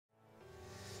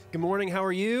Good morning, how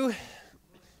are you?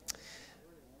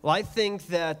 Well, I think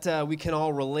that we can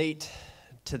all relate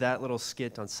to that little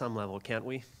skit on some level, can't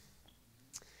we?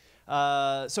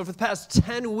 So for the past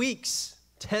 10 weeks,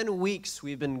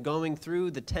 we've been going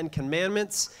through the 10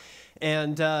 Commandments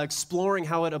and exploring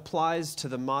how it applies to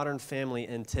the modern family.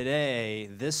 And today,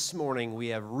 this morning, we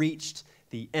have reached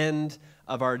the end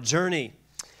of our journey.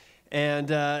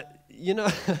 And you know,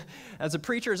 as a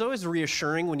preacher, it's always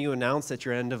reassuring when you announce at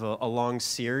your end of a long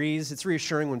series. It's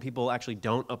reassuring when people actually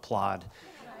don't applaud,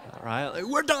 right? Like,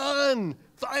 we're done,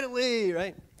 finally,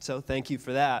 right? So thank you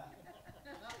for that.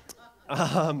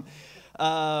 The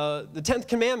 10th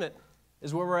commandment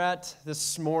is where we're at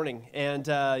this morning. And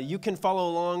you can follow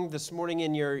along this morning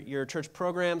in your church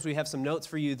programs. We have some notes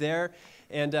for you there.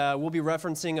 And we'll be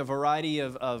referencing a variety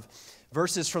of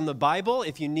verses from the Bible.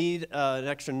 If you need an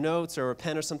extra notes or a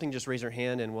pen or something, just raise your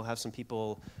hand and we'll have some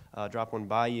people drop one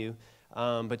by you.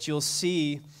 But you'll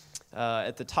see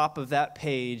at the top of that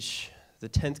page the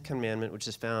 10th commandment, which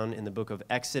is found in the book of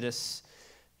Exodus,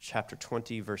 chapter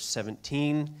 20, verse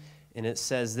 17. And it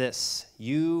says this: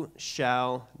 "You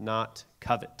shall not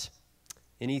covet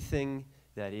anything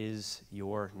that is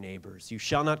your neighbor's." You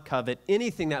shall not covet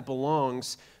anything that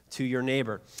belongs to your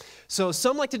neighbor. So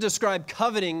some like to describe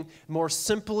coveting more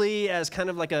simply as kind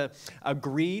of like a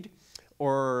greed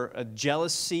or a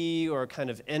jealousy or a kind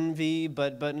of envy,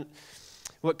 but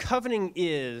what coveting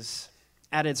is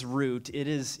at its root, it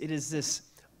is this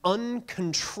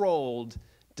uncontrolled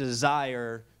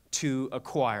desire to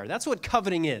acquire. That's what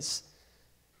coveting is.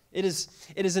 It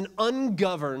is an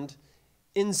ungoverned,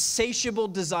 insatiable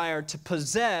desire to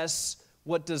possess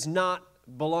what does not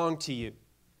belong to you.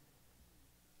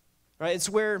 Right? It's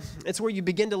where you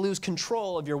begin to lose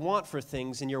control of your want for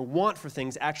things, and your want for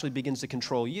things actually begins to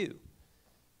control you.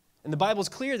 And the Bible's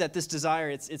clear that this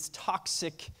desire, it's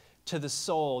toxic to the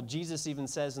soul. Jesus even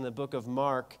says in the book of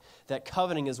Mark that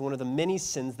coveting is one of the many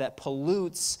sins that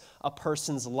pollutes a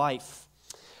person's life.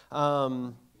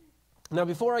 Now,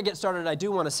 before I get started, I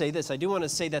do want to say this. I do want to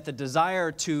say that the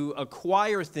desire to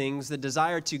acquire things, the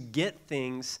desire to get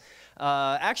things,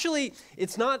 actually,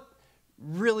 it's not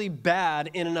really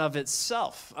bad in and of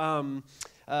itself.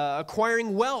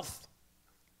 Acquiring wealth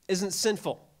isn't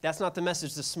sinful. That's not the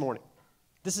message this morning.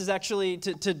 This is actually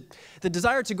the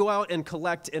desire to go out and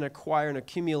collect and acquire and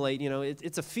accumulate. You know,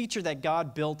 it's a feature that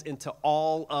God built into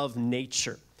all of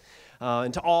nature,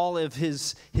 into all of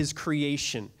His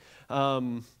creation.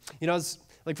 You know,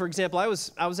 like for example, I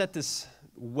was at this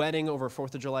wedding over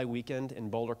 4th of July weekend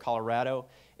in Boulder, Colorado.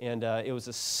 And it was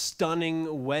a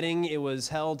stunning wedding. It was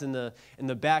held in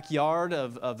the backyard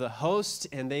of the host,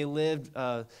 and they lived,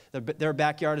 their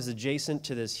backyard is adjacent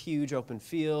to this huge open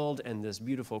field and this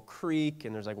beautiful creek,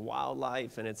 and there's like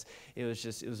wildlife, and it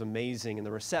was amazing. And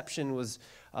the reception was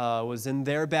in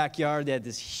their backyard. They had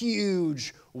this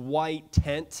huge white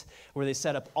tent where they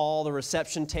set up all the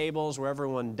reception tables where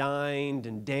everyone dined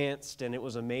and danced, and it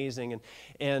was amazing.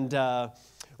 And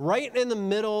right in the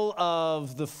middle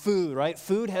of the food, right?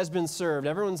 Food has been served.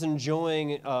 Everyone's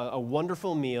enjoying a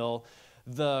wonderful meal.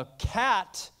 The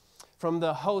cat from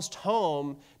the host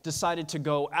home decided to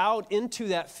go out into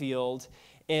that field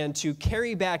and to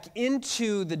carry back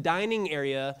into the dining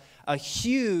area a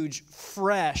huge,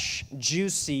 fresh,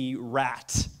 juicy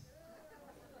rat.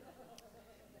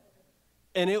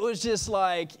 And it was just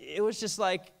like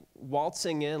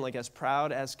waltzing in, like as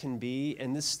proud as can be,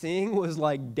 and this thing was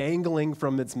like dangling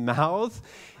from its mouth,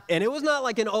 and it was not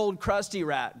like an old crusty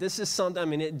rat. This is something, I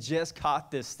mean, it just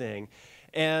caught this thing,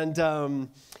 and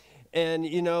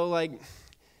you know, like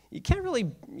you can't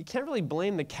really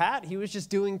blame the cat. He was just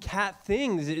doing cat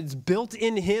things. It's built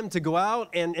in him to go out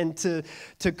and to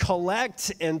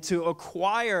collect and to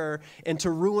acquire and to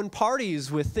ruin parties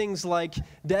with things like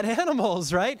dead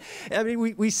animals, right? I mean,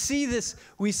 we see this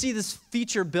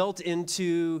feature built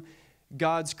into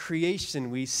God's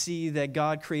creation. We see that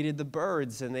God created the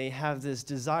birds, and they have this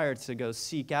desire to go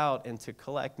seek out and to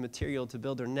collect material to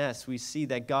build their nests. We see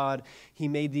that God, He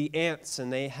made the ants, and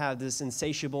they have this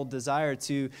insatiable desire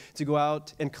to go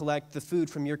out and collect the food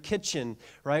from your kitchen,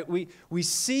 right? We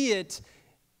see it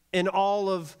in all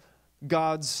of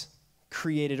God's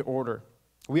created order.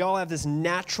 We all have this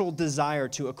natural desire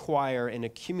to acquire and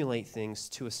accumulate things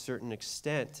to a certain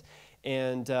extent.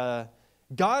 And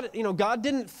God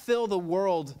didn't fill the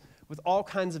world with all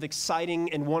kinds of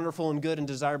exciting and wonderful and good and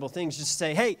desirable things. Just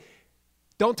say, hey,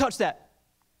 don't touch that.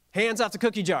 Hands off the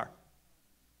cookie jar.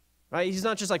 Right? He's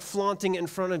not just like flaunting it in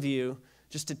front of you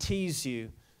just to tease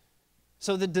you.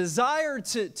 So the desire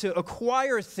to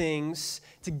acquire things,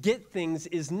 to get things,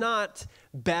 is not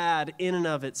bad in and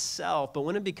of itself. But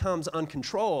when it becomes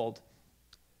uncontrolled,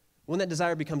 when that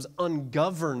desire becomes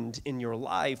ungoverned in your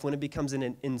life, when it becomes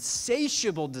an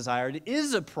insatiable desire, it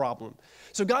is a problem.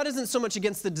 So God isn't so much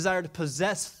against the desire to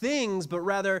possess things, but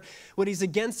rather what he's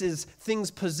against is things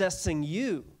possessing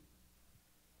you.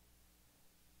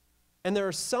 And there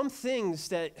are some things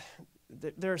that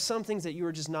you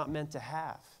are just not meant to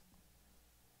have.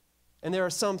 And there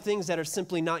are some things that are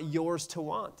simply not yours to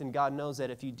want. And God knows that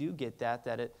if you do get that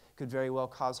it could very well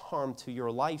cause harm to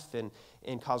your life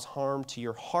and cause harm to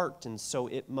your heart. And so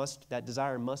that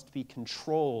desire must be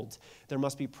controlled. There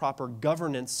must be proper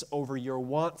governance over your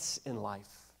wants in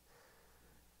life.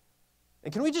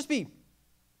 And can we just be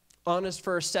honest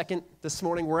for a second this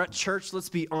morning? We're at church, let's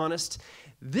be honest.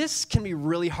 This can be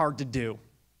really hard to do.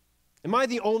 Am I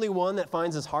the only one that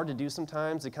finds this hard to do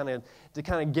sometimes, to kind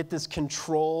of get this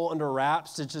control under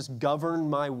wraps, to just govern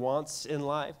my wants in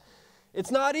life?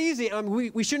 It's not easy.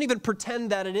 We shouldn't even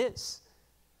pretend that it is.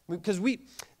 Because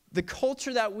the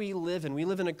culture that we live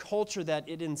in a culture that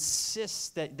it insists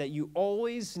that you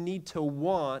always need to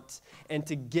want and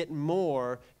to get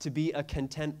more to be a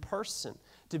content person,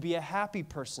 to be a happy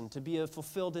person, to be a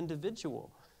fulfilled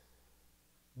individual.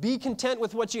 Be content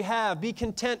with what you have. Be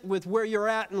content with where you're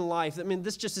at in life. I mean,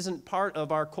 this just isn't part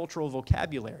of our cultural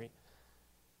vocabulary.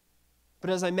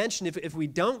 But as I mentioned, if we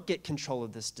don't get control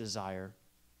of this desire,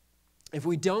 if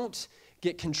we don't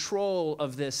get control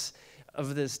of this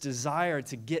desire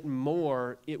to get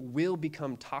more, it will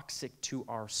become toxic to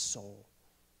our soul.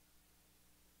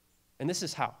 And this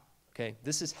is how, okay?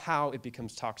 This is how it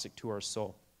becomes toxic to our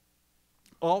soul.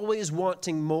 Always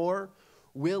wanting more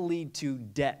will lead to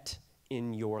debt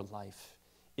in your life.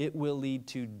 It will lead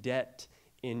to debt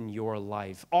in your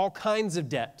life. All kinds of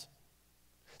debt.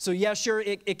 So yeah, sure,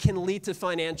 it can lead to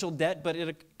financial debt, but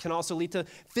it can also lead to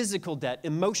physical debt,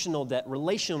 emotional debt,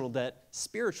 relational debt,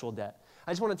 spiritual debt.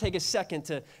 I just want to take a second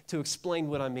to explain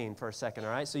what I mean for a second,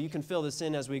 all right? So you can fill this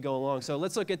in as we go along. So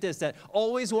let's look at this, that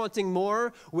always wanting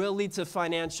more will lead to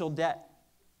financial debt.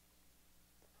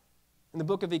 In the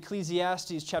book of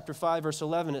Ecclesiastes, chapter 5, verse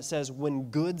 11, it says, when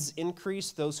goods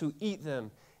increase, those who eat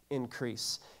them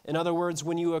increase. In other words,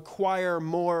 when you acquire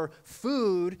more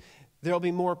food, there'll be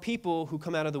more people who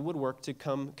come out of the woodwork to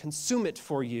come consume it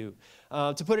for you.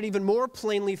 To put it even more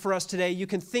plainly for us today, you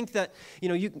can think that,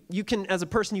 you can, as a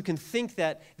person, you can think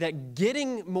that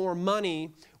getting more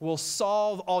money will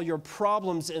solve all your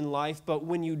problems in life, but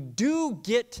when you do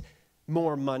get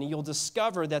more money, you'll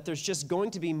discover that there's just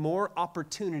going to be more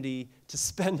opportunity to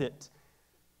spend it.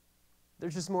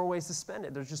 There's just more ways to spend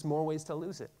it. There's just more ways to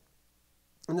lose it.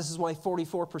 And this is why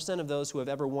 44% of those who have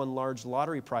ever won large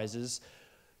lottery prizes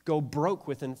go broke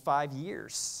within 5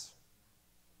 years.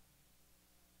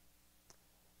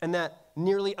 And that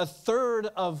nearly a third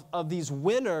of these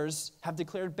winners have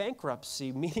declared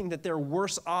bankruptcy, meaning that they're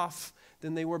worse off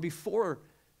than they were before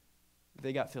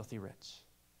they got filthy rich.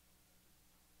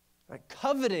 Right?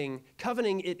 Coveting,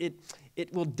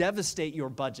 it will devastate your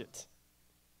budget.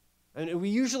 And we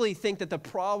usually think that the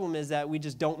problem is that we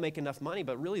just don't make enough money,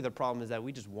 but really the problem is that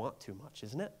we just want too much,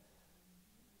 isn't it?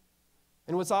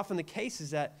 And what's often the case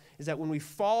is that when we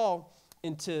fall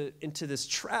into this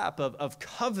trap of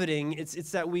coveting,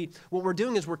 it's that what we're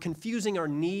doing is we're confusing our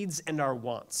needs and our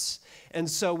wants. And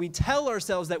so we tell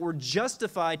ourselves that we're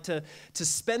justified to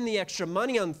spend the extra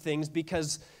money on things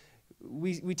because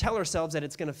we tell ourselves that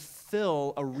it's going to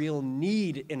fill a real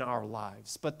need in our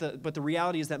lives. But the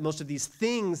reality is that most of these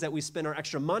things that we spend our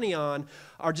extra money on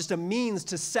are just a means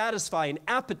to satisfy an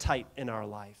appetite in our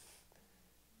life.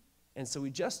 And so we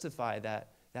justify that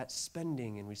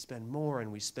spending, and we spend more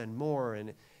and we spend more,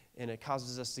 and it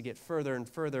causes us to get further and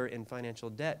further in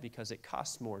financial debt because it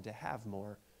costs more to have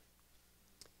more.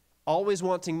 Always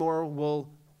wanting more will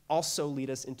also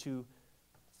lead us into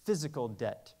physical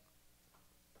debt.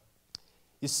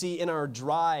 You see, in our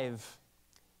drive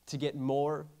to get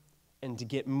more and to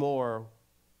get more,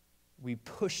 we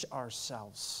push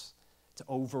ourselves to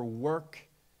overwork,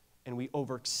 and we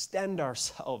overextend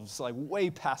ourselves like way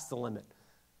past the limit.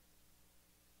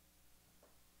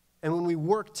 And when we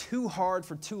work too hard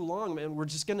for too long, man, we're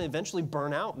just going to eventually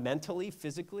burn out mentally,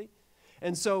 physically.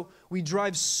 And so we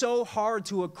drive so hard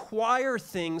to acquire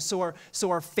things so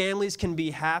our families can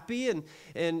be happy,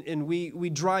 and we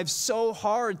drive so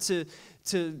hard to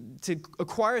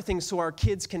acquire things so our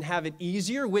kids can have it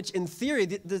easier, which in theory,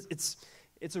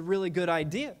 it's a really good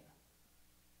idea.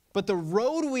 But the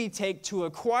road we take to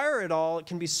acquire it all, it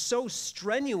can be so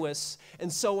strenuous and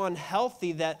so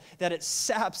unhealthy that it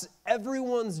saps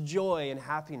everyone's joy and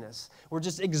happiness. We're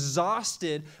just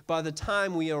exhausted by the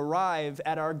time we arrive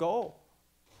at our goal.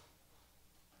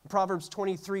 Proverbs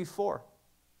 23:4,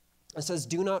 it says,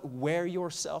 do not wear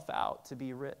yourself out to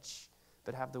be rich,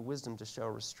 but have the wisdom to show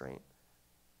restraint.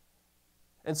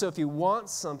 And so if you want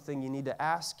something, you need to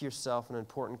ask yourself an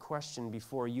important question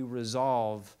before you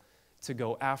resolve to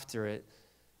go after it.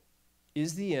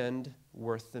 Is the end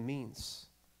worth the means?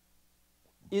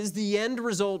 Is the end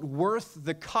result worth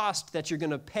the cost that you're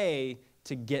going to pay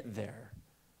to get there?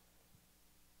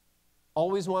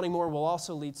 Always wanting more will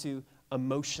also lead to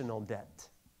emotional debt.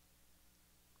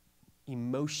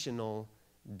 Emotional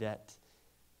debt.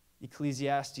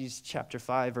 Ecclesiastes chapter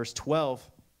 5, verse 12,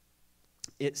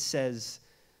 it says,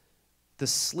 "The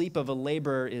sleep of a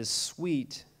laborer is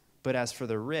sweet, but as for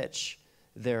the rich,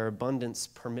 their abundance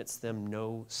permits them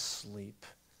no sleep."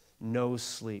 No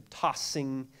sleep.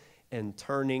 Tossing and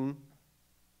turning,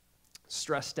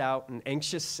 stressed out and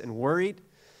anxious and worried.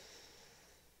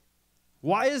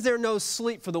 Why is there no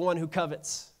sleep for the one who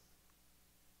covets?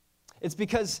 It's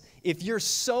because if you're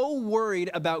so worried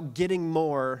about getting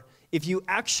more, if you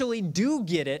actually do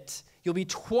get it, you'll be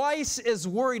twice as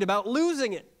worried about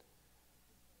losing it.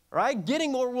 Right?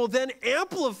 Getting more will then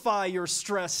amplify your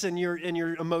stress and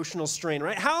your emotional strain,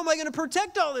 right? How am I going to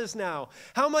protect all this now?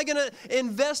 How am I going to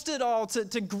invest it all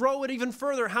to grow it even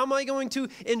further? How am I going to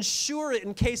insure it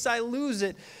in case I lose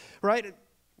it, right?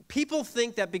 People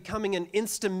think that becoming an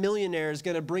insta-millionaire is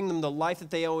going to bring them the life that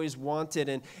they always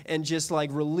wanted and just like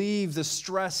relieve the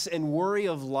stress and worry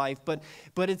of life, but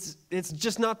it's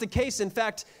just not the case. In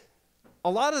fact,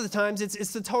 a lot of the times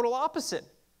it's the total opposite.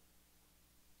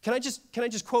 Can I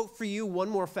just quote for you one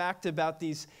more fact about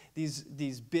these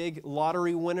big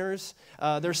lottery winners?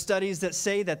 There are studies that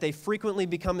say that they frequently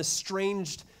become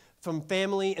estranged from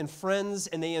family and friends,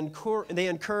 and they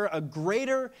incur a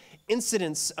greater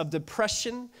incidence of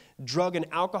depression, drug and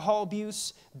alcohol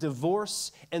abuse,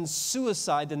 divorce, and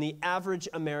suicide than the average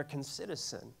American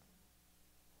citizen.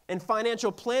 And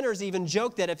financial planners even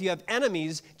joke that if you have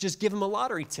enemies, just give them a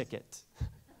lottery ticket.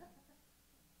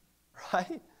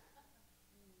 Right?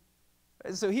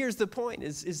 So here's the point,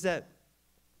 is that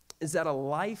a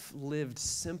life lived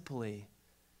simply,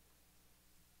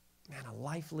 a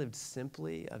life lived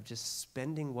simply of just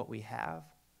spending what we have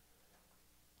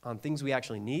on things we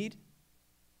actually need,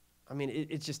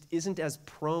 it just isn't as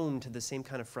prone to the same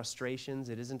kind of frustrations.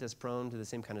 It isn't as prone to the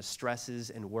same kind of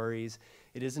stresses and worries.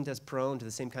 It isn't as prone to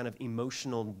the same kind of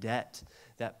emotional debt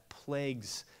that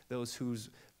plagues those whose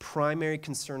primary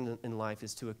concern in life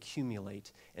is to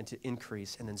accumulate and to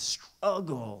increase and then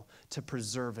struggle to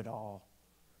preserve it all.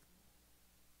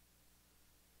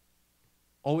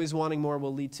 Always wanting more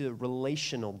will lead to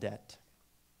relational debt.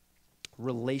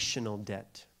 Relational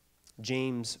debt.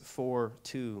 James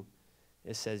 4:2,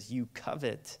 it says, "You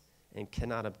covet and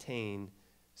cannot obtain,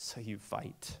 so you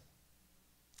fight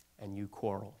and you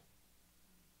quarrel."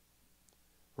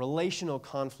 Relational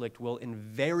conflict will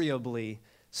invariably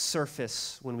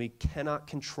surface when we cannot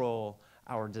control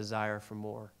our desire for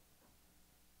more.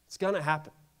 It's going to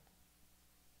happen.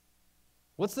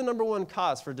 What's the number one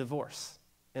cause for divorce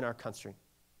in our country?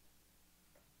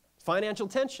 Financial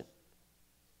tension.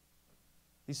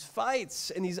 These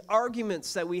fights and these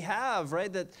arguments that we have,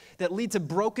 right, that lead to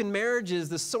broken marriages,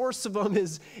 the source of them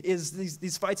is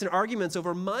these fights and arguments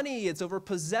over money, it's over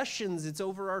possessions, it's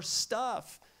over our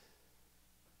stuff.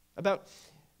 About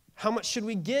how much should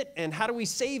we get, and how do we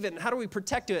save it, and how do we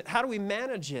protect it, how do we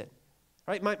manage it?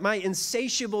 Right? My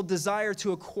insatiable desire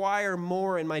to acquire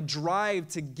more and my drive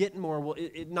to get more, well,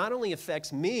 it not only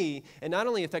affects me, and not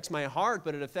only affects my heart,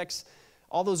 but it affects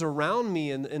all those around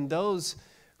me and those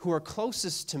who are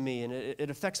closest to me, and it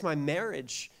affects my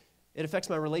marriage. It affects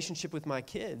my relationship with my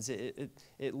kids. It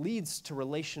leads to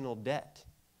relational debt.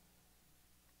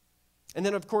 And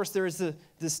then, of course, there is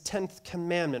this 10th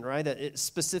commandment, right, that it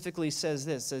specifically says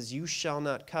this, says, "You shall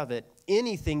not covet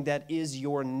anything that is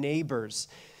your neighbor's."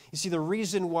 You see, the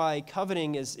reason why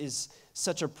coveting is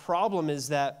such a problem is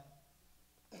that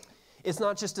it's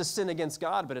not just a sin against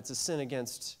God, but it's a sin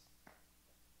against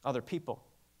other people.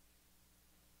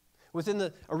 Within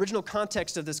the original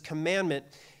context of this commandment,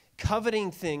 coveting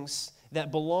things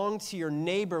that belonged to your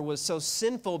neighbor was so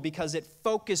sinful because it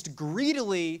focused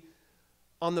greedily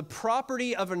on the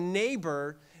property of a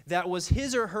neighbor that was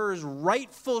his or her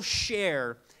rightful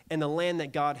share in the land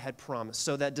that God had promised.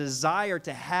 So that desire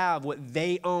to have what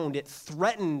they owned, it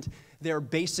threatened their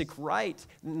basic right,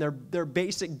 their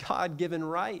basic God-given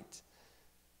right.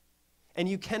 And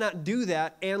you cannot do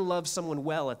that and love someone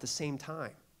well at the same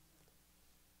time.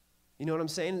 You know what I'm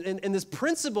saying? And this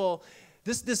principle,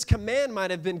 this command might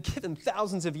have been given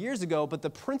thousands of years ago, but the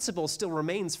principle still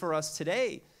remains for us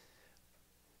today.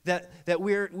 That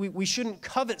we shouldn't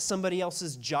covet somebody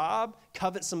else's job,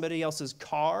 covet somebody else's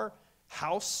car,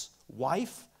 house,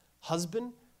 wife,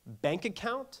 husband, bank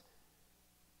account.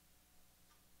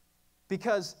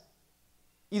 because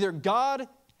either God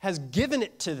has given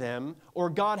it to them or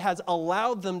God has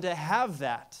allowed them to have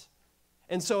that.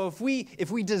 And so if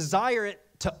we desire it,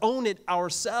 to own it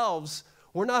ourselves,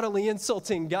 we're not only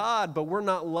insulting God, but we're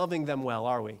not loving them well,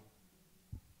 are we?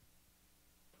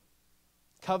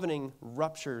 Coveting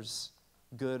ruptures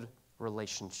good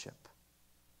relationship.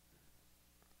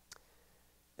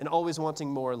 And always wanting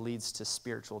more leads to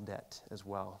spiritual debt as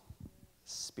well.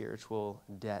 Spiritual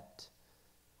debt.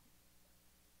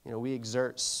 You know, we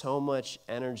exert so much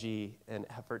energy and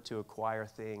effort to acquire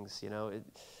things,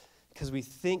 because we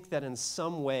think that in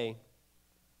some way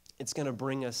it's going to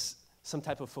bring us some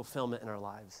type of fulfillment in our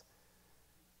lives.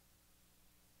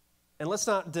 And let's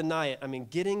not deny it. I mean,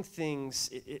 getting things,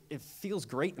 it feels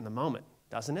great in the moment,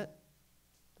 doesn't it?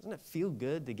 Doesn't it feel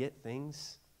good to get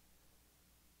things?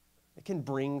 It can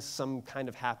bring some kind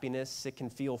of happiness. It can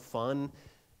feel fun,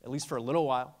 at least for a little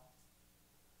while.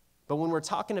 But when we're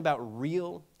talking about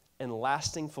real and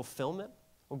lasting fulfillment,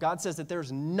 well, God says that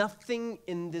there's nothing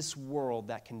in this world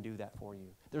that can do that for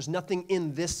you. There's nothing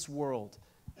in this world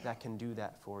that can do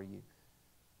that for you.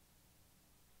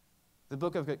 The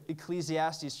book of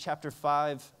Ecclesiastes, chapter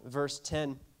 5, verse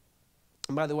 10.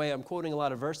 And by the way, I'm quoting a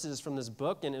lot of verses from this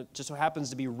book, and it just so happens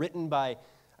to be written by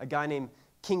a guy named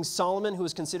King Solomon, who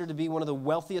is considered to be one of the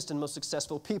wealthiest and most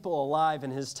successful people alive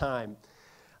in his time.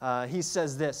 He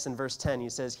says this in verse 10. He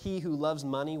says, "He who loves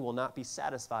money will not be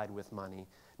satisfied with money,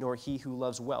 nor he who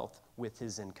loves wealth with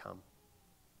his income."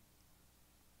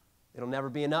 It'll never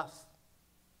be enough.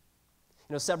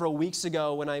 Several weeks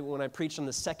ago when I preached on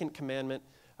the second commandment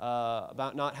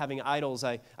about not having idols,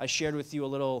 I shared with you a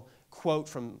little quote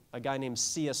from a guy named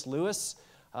C.S. Lewis.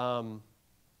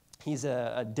 He's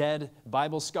a dead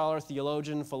Bible scholar,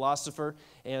 theologian, philosopher,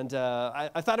 and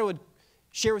I thought I would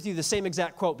share with you the same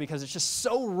exact quote because it's just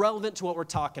so relevant to what we're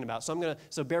talking about.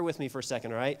 So bear with me for a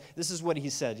second, all right? This is what he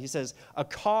said. He says, "A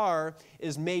car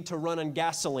is made to run on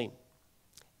gasoline,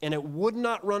 and it would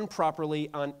not run properly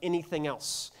on anything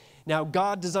else. Now,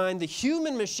 God designed the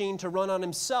human machine to run on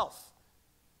himself.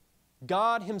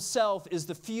 God himself is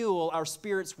the fuel our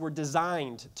spirits were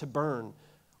designed to burn,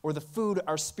 or the food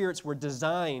our spirits were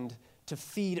designed to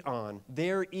feed on.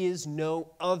 There is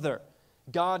no other.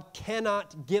 God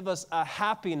cannot give us a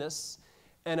happiness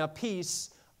and a peace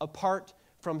apart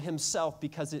from himself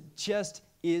because it just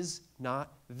is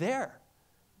not there."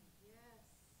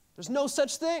 There's no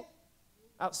such thing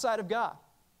outside of God.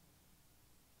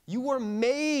 You were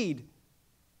made,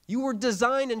 you were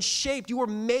designed and shaped, you were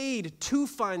made to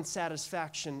find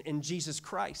satisfaction in Jesus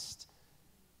Christ,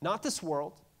 not this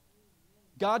world.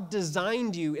 God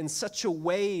designed you in such a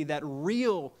way that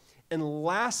real and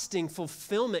lasting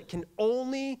fulfillment can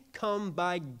only come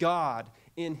by God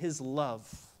in his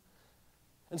love.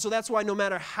 And so that's why no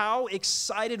matter how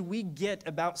excited we get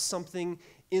about something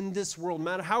in this world, no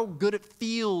matter how good it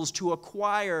feels to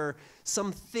acquire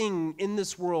something in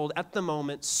this world at the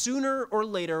moment, sooner or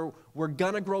later, we're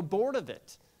going to grow bored of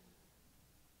it.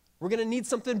 We're going to need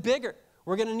something bigger.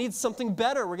 We're going to need something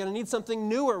better. We're going to need something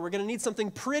newer. We're going to need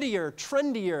something prettier,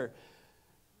 trendier.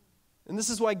 And this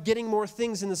is why getting more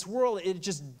things in this world, it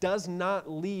just does not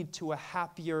lead to a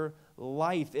happier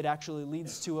life. It actually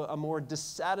leads to a more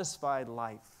dissatisfied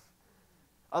life.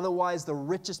 Otherwise, the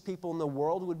richest people in the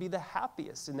world would be the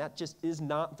happiest, and that just is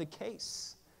not the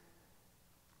case.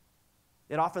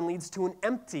 It often leads to an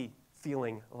empty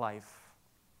feeling life.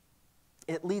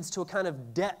 It leads to a kind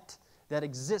of debt that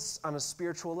exists on a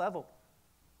spiritual level.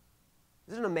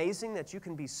 Isn't it amazing that you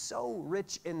can be so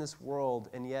rich in this world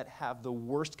and yet have the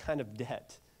worst kind of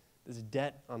debt, this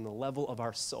debt on the level of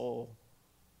our soul?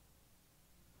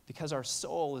 Because our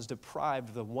soul is deprived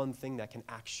of the one thing that can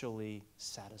actually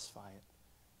satisfy it.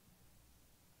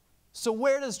 So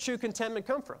where does true contentment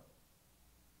come from?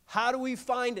 How do we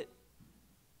find it?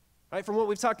 Right, from what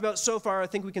we've talked about so far, I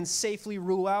think we can safely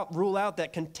rule out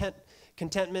that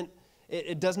contentment,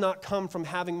 it does not come from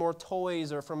having more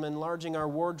toys or from enlarging our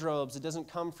wardrobes. It doesn't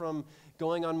come from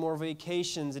going on more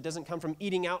vacations. It doesn't come from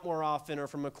eating out more often or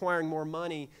from acquiring more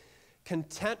money.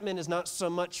 Contentment is not so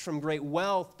much from great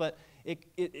wealth, but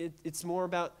it's more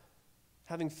about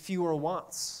having fewer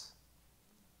wants.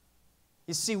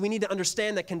 You see, we need to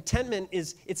understand that contentment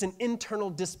it's an internal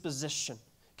disposition.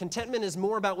 Contentment is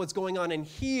more about what's going on in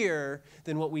here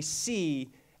than what we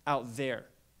see out there.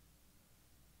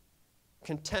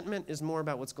 Contentment is more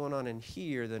about what's going on in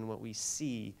here than what we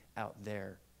see out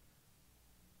there.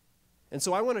 And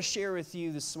so I want to share with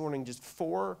you this morning just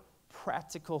 4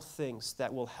 practical things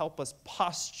that will help us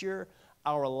posture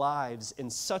our lives in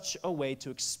such a way to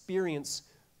experience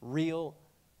real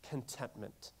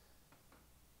contentment.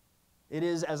 It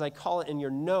is, as I call it in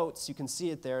your notes, you can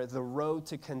see it there, the road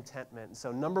to contentment.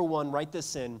 So number one, write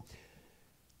this in,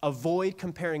 avoid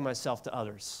comparing myself to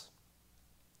others.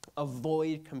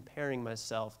 Avoid comparing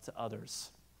myself to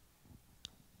others.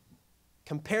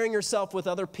 Comparing yourself with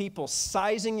other people,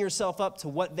 sizing yourself up to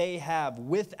what they have,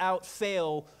 without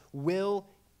fail, will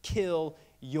kill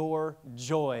your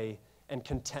joy and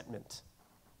contentment.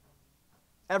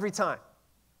 Every time.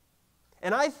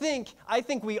 And I think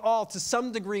we all, to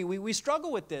some degree, we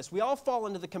struggle with this. We all fall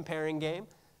into the comparing game.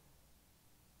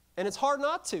 And it's hard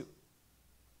not to.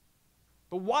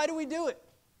 But why do we do it?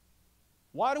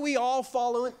 Why do we all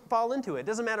fall into it? It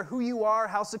doesn't matter who you are,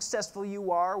 how successful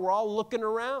you are. We're all looking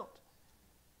around.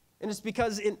 And it's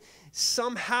because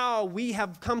somehow we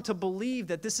have come to believe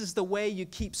that this is the way you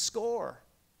keep score.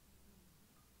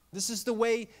 This is the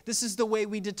way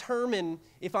we determine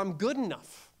if I'm good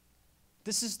enough.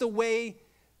 This is the way,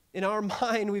 in our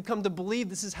mind, we've come to believe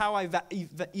this is how I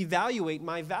evaluate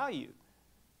my value.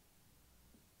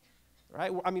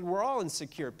 Right? I mean, we're all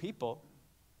insecure people.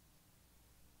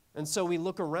 And so we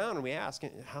look around and we ask,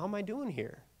 how am I doing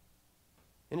here?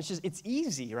 And it's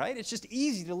easy, right? It's just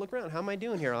easy to look around. How am I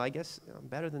doing here? Well, I guess I'm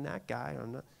better than that guy.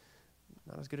 I'm not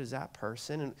as good as that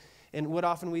person. And what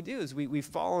often we do is we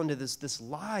fall into this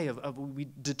lie of we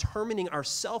determining our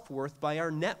self-worth by our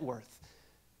net worth.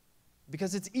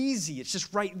 Because it's easy. It's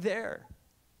just right there.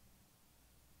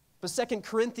 But 2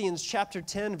 Corinthians chapter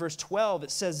 10, verse 12,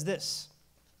 it says this.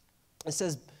 It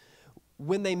says,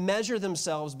 when they measure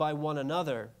themselves by one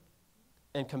another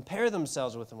and compare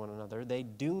themselves with one another, they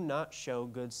do not show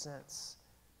good sense.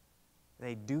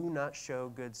 They do not show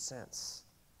good sense.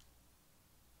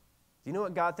 Do you know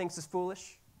what God thinks is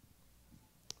foolish?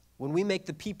 When we make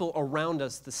the people around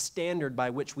us the standard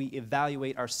by which we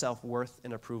evaluate our self-worth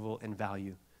and approval and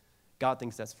value. God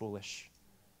thinks that's foolish.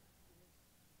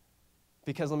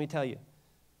 Because let me tell you,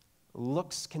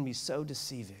 looks can be so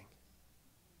deceiving.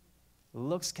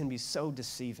 Looks can be so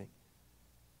deceiving.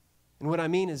 And what I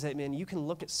mean is that, man, you can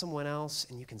look at someone else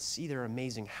and you can see their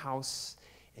amazing house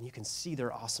and you can see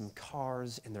their awesome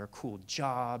cars and their cool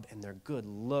job and their good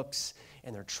looks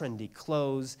and their trendy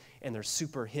clothes and their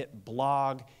super hit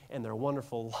blog and their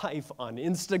wonderful life on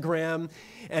Instagram.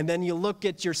 And then you look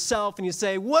at yourself and you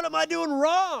say, what am I doing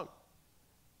wrong?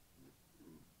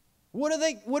 What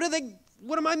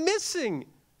am I missing?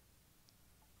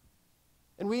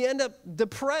 And we end up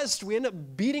depressed. We end up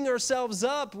beating ourselves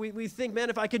up. We think, man,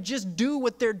 if I could just do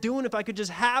what they're doing, if I could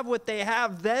just have what they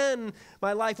have, then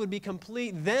my life would be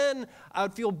complete. Then I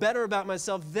would feel better about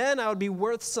myself. Then I would be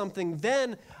worth something.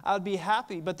 Then I would be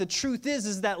happy. But the truth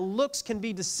is that looks can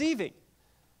be deceiving.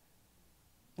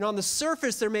 You know, on the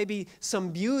surface, there may be some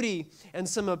beauty and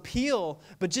some appeal,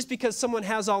 but just because someone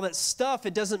has all that stuff,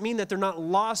 it doesn't mean that they're not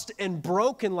lost and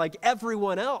broken like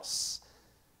everyone else.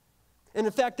 And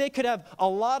in fact, they could have a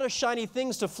lot of shiny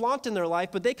things to flaunt in their life,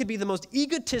 but they could be the most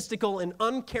egotistical and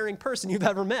uncaring person you've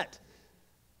ever met.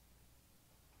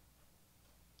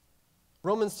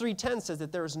 Romans 3:10 says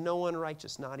that there is no one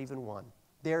righteous, not even one.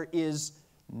 There is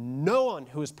no one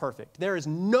who is perfect. There is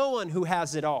no one who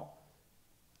has it all.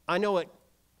 I know it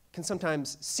can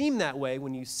sometimes seem that way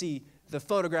when you see the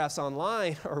photographs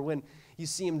online or when you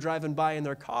see them driving by in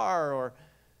their car or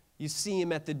you see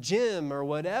them at the gym or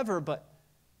whatever, but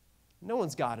no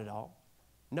one's got it all.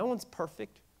 No one's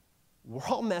perfect. We're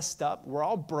all messed up. We're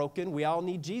all broken. We all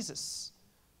need Jesus.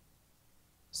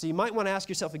 So you might want to ask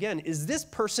yourself again, is this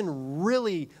person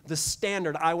really the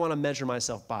standard I want to measure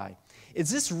myself by? Is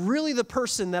this really the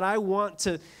person that I want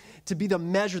to be the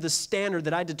measure, the standard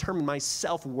that I determine my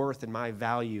self-worth and my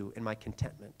value and my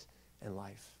contentment in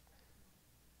life?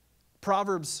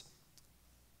 Proverbs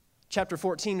chapter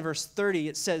 14, verse 30,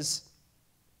 it says,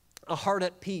 a heart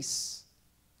at peace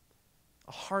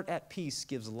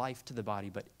gives life to the body,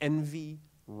 but envy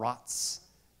rots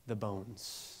the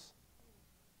bones.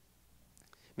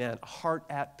 Man, a heart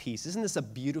at peace. Isn't this a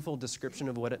beautiful description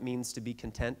of what it means to be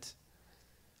content?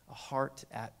 A heart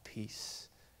at peace.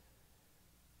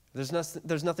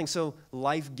 There's nothing so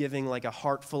life-giving like a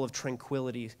heart full of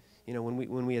tranquility. You know,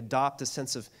 when we adopt a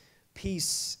sense of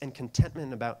peace and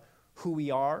contentment about who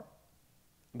we are,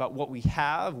 about what we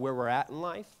have, where we're at in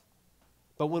life.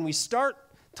 But when we start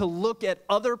to look at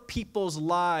other people's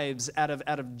lives out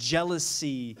of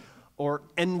jealousy or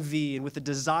envy and with a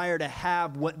desire to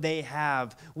have what they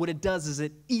have, what it does is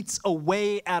it eats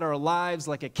away at our lives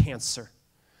like a cancer.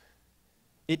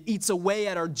 It eats away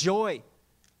at our joy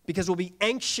because we'll be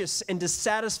anxious and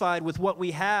dissatisfied with what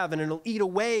we have, and it'll eat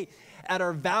away at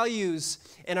our values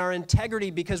and our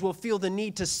integrity because we'll feel the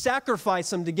need to sacrifice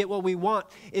them to get what we want.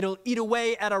 It'll eat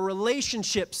away at our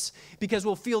relationships because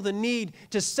we'll feel the need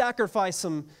to sacrifice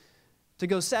them to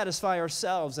go satisfy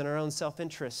ourselves and our own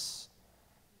self-interests.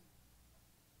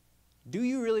 Do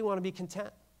you really want to be content?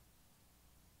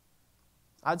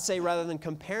 I'd say rather than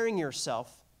comparing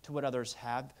yourself to what others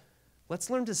have, let's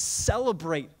learn to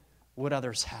celebrate what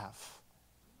others have.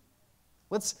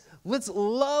 Let's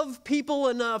love people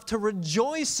enough to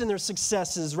rejoice in their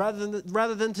successes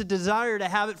rather than to desire to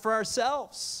have it for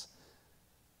ourselves.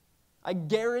 I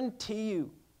guarantee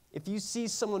you, if you see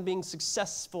someone being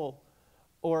successful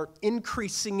or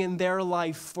increasing in their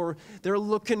life, or they're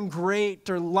looking great,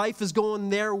 or life is going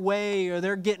their way, or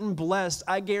they're getting blessed,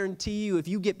 I guarantee you, if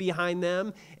you get behind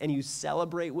them and you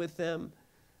celebrate with them,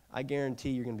 I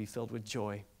guarantee you're going to be filled with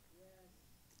joy.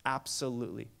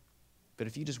 Absolutely. But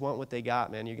if you just want what they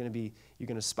got, man, you're going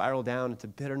to spiral down into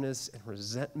bitterness and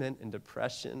resentment and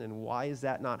depression. And why is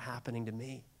that not happening to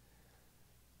me?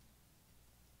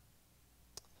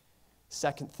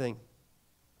 Second thing,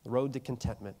 the road to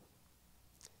contentment.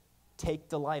 Take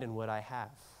delight in what I have.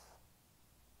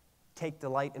 Take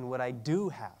delight in what I do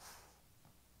have.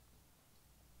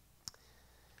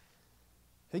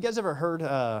 Have you guys ever heard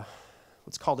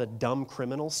what's called a dumb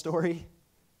criminal story?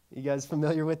 You guys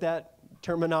familiar with that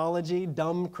terminology?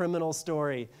 Dumb criminal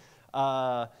story.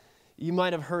 You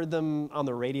might have heard them on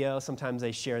the radio. Sometimes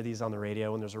they share these on the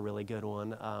radio when there's a really good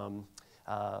one.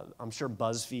 I'm sure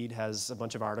BuzzFeed has a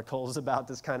bunch of articles about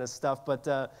this kind of stuff.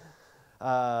 But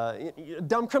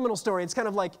dumb criminal story, it's kind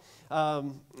of like,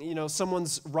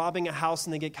 someone's robbing a house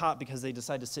and they get caught because they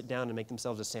decide to sit down and make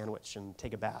themselves a sandwich and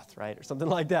take a bath, right? Or something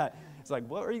like that. It's like,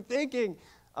 what were you thinking?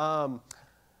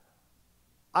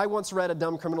 I once read a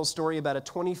dumb criminal story about a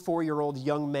 24-year-old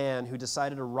young man who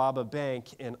decided to rob a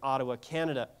bank in Ottawa,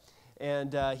 Canada.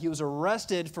 And he was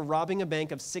arrested for robbing a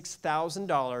bank of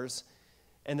 $6,000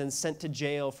 and then sent to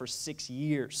jail for 6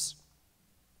 years.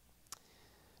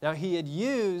 Now,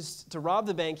 to rob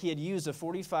the bank, he had used a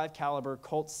 .45 caliber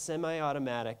Colt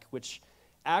semi-automatic, which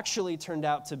actually turned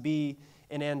out to be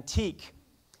an antique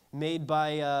made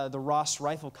by the Ross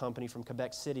Rifle Company from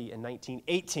Quebec City in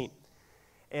 1918.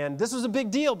 And this was a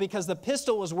big deal because the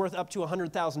pistol was worth up to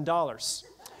 $100,000,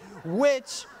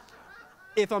 which,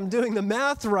 if I'm doing the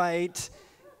math right,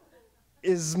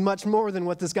 is much more than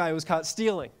what this guy was caught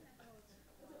stealing.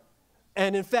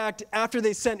 And in fact, after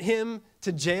they sent him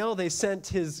to jail, they sent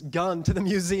his gun to the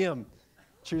museum.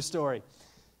 True story.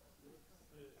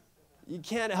 You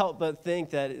can't help but think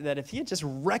that if he had just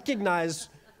recognized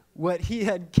what he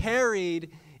had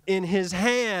carried in his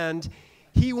hand,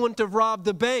 he wouldn't have robbed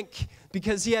the bank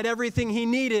because he had everything he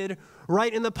needed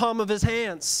right in the palm of his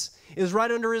hands. It was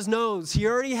right under his nose. He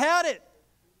already had it.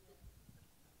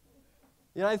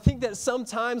 I think that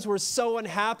sometimes we're so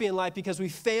unhappy in life because we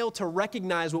fail to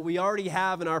recognize what we already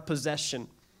have in our possession.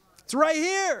 It's right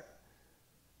here.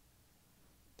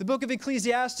 The book of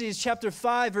Ecclesiastes, chapter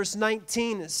 5, verse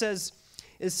 19, it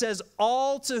says,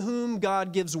 all to whom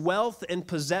God gives wealth and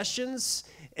possessions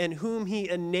and whom he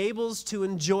enables to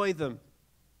enjoy them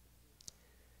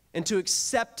and to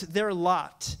accept their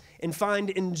lot and find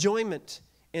enjoyment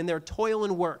in their toil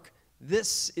and work.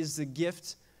 This is the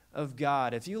gift of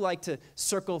God. If you like to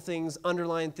circle things,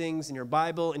 underline things in your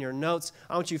Bible, in your notes,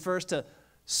 I want you first to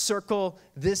circle,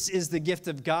 this is the gift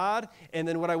of God. And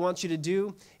then what I want you to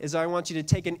do is I want you to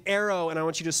take an arrow and I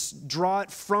want you to draw it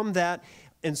from that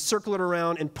and circle it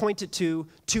around and point it to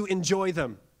enjoy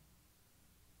them.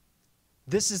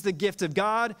 This is the gift of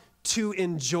God, to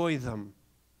enjoy them.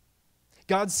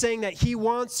 God's saying that he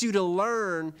wants you to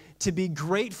learn to be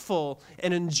grateful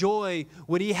and enjoy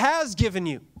what he has given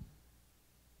you.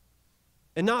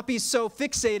 And not be so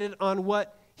fixated on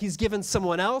what he's given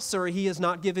someone else or he has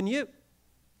not given you.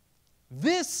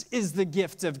 This is the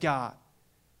gift of God.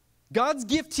 God's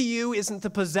gift to you isn't the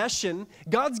possession.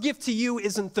 God's gift to you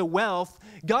isn't the wealth.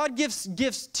 God's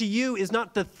gifts to you is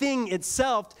not the thing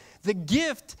itself. The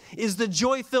gift is the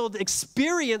joy-filled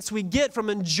experience we get from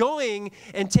enjoying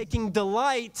and taking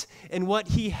delight in what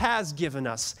he has given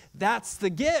us. That's the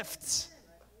gift.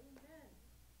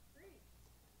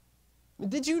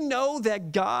 Did you know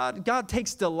that God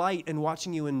takes delight in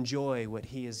watching you enjoy what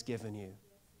he has given you?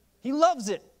 He loves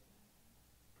it.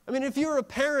 If you're a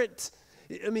parent,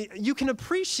 you can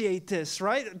appreciate this,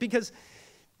 right? Because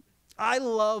I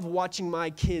love watching my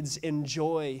kids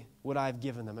enjoy what I've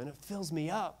given them, and it fills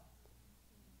me up.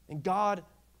 And God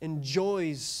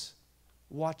enjoys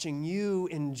watching you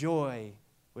enjoy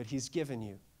what he's given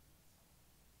you.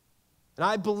 And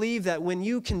I believe that when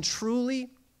you can truly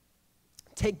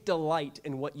take delight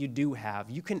in what you do have.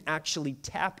 You can actually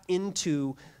tap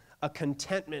into a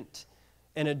contentment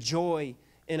and a joy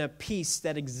and a peace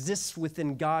that exists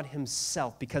within God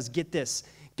himself. Because get this,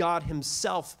 God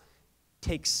himself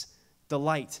takes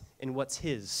delight in what's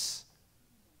his.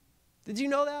 Did you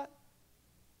know that?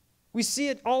 We see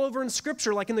it all over in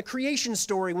Scripture, like in the creation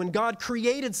story, when God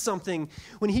created something,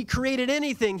 when he created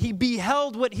anything, he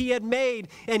beheld what he had made,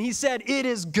 and he said, it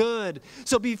is good.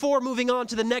 So before moving on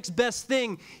to the next best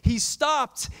thing, he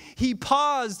stopped, he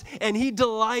paused, and he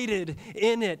delighted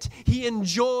in it. He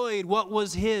enjoyed what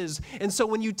was his. And so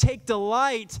when you take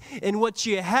delight in what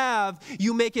you have,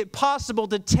 you make it possible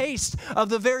to taste of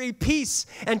the very peace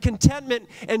and contentment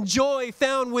and joy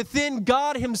found within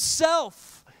God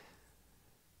himself.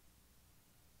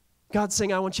 God's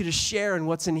saying, I want you to share in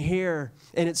what's in here,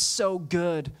 and it's so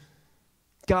good.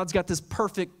 God's got this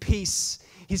perfect peace.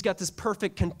 He's got this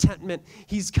perfect contentment.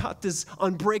 He's got this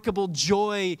unbreakable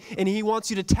joy, and he wants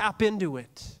you to tap into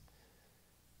it.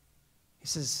 He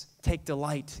says, take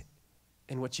delight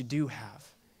in what you do have,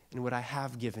 in what I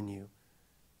have given you.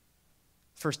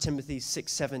 1 Timothy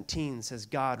 6:17 says,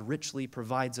 God richly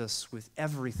provides us with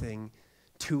everything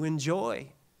to enjoy.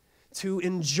 To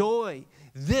enjoy.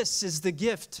 This is the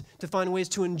gift, to find ways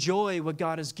to enjoy what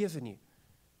God has given you.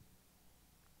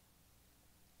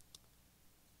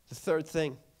 The third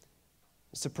thing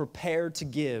is to prepare to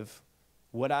give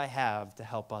what I have to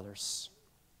help others.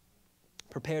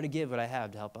 Prepare to give what I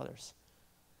have to help others.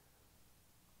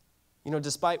 You know,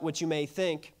 despite what you may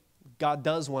think, God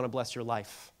does want to bless your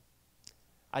life.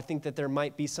 I think that there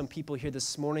might be some people here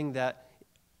this morning that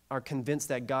are convinced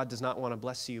that God does not want to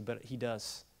bless you, but he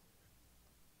does.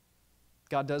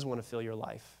 God does want to fill your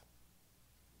life.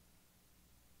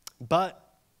 But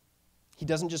he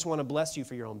doesn't just want to bless you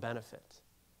for your own benefit.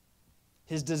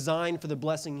 His design for the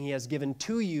blessing he has given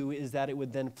to you is that it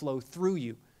would then flow through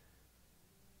you.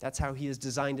 That's how he has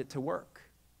designed it to work.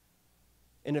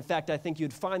 And in fact, I think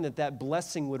you'd find that that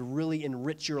blessing would really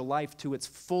enrich your life to its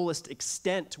fullest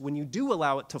extent when you do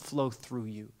allow it to flow through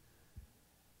you.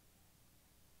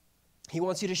 He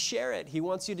wants you to share it. He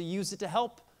wants you to use it to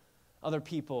help other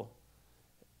people.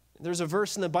 There's a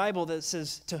verse in the Bible that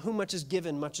says, to whom much is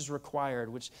given, much is required,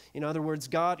 which, in other words,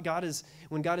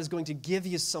 when God is going to give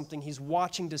you something, he's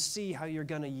watching to see how you're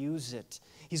going to use it.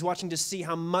 He's watching to see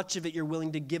how much of it you're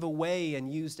willing to give away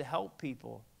and use to help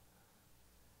people.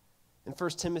 In 1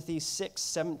 Timothy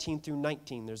 6:17 through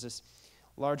 19, there's this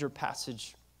larger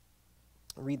passage.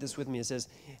 Read this with me. It says,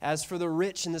 as for the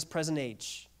rich in this present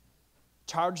age,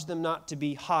 charge them not to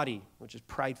be haughty, which is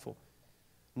prideful,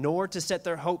 nor to set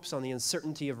their hopes on the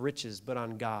uncertainty of riches, but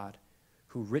on God,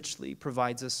 who richly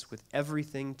provides us with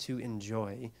everything to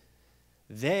enjoy.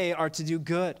 They are to do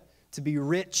good, to be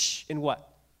rich in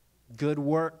what? Good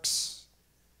works,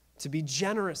 to be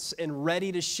generous and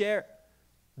ready to share,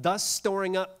 thus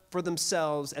storing up for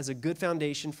themselves as a good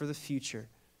foundation for the future,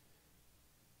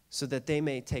 so that they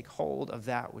may take hold of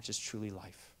that which is truly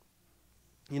life.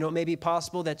 You know, it may be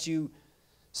possible that you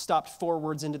stopped 4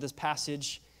 words into this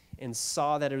passage and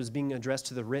saw that it was being addressed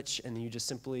to the rich, and you just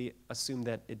simply assumed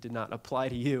that it did not apply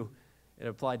to you. It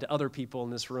applied to other people in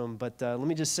this room. But let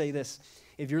me just say this.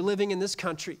 If you're living in this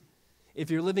country, if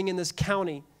you're living in this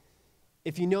county,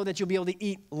 if you know that you'll be able to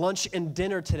eat lunch and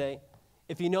dinner today,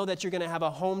 if you know that you're going to have a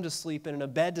home to sleep in and a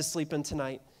bed to sleep in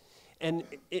tonight, and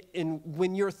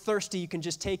when you're thirsty, you can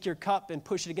just take your cup and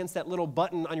push it against that little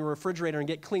button on your refrigerator and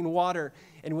get clean water.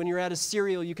 And when you're out of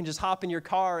cereal, you can just hop in your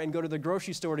car and go to the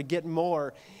grocery store to get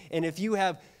more. And if you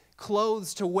have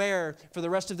clothes to wear for the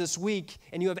rest of this week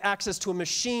and you have access to a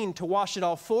machine to wash it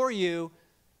all for you,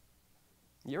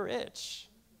 you're rich.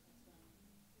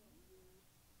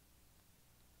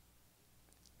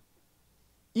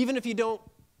 Even if you don't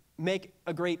make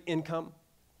a great income,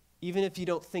 even if you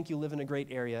don't think you live in a great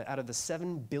area, out of the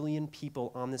 7 billion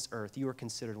people on this earth, you are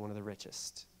considered one of the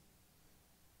richest.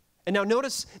 And now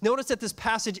notice that this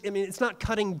passage, I mean, it's not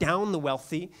cutting down the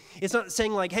wealthy. It's not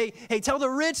saying like, hey, tell the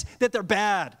rich that they're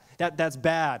bad. That's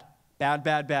bad.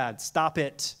 Bad. Stop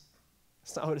it.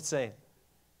 That's not what it's saying.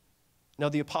 No,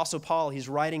 the Apostle Paul, he's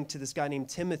writing to this guy named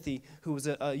Timothy, who was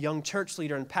a young church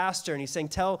leader and pastor, and he's saying,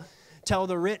 tell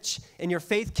the rich in your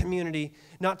faith community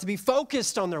not to be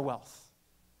focused on their wealth,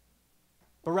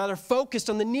 but rather focused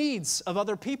on the needs of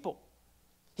other people.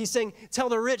 He's saying, tell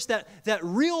the rich that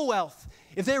real wealth,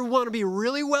 if they want to be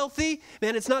really wealthy,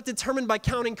 man, it's not determined by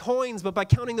counting coins, but by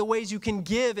counting the ways you can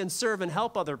give and serve and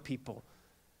help other people.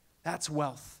 That's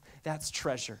wealth. That's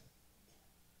treasure.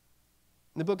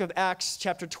 In the book of Acts,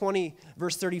 chapter 20,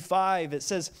 verse 35, it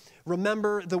says,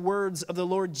 remember the words of the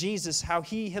Lord Jesus, how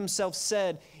he himself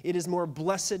said, it is more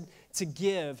blessed to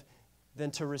give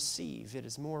than to receive. It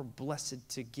is more blessed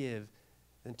to give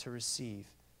than to receive.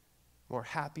 More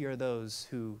happy are those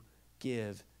who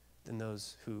give than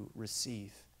those who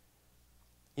receive.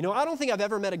 You know, I don't think I've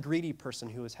ever met a greedy person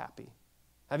who is happy.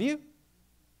 Have you?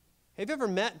 Have you ever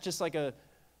met just a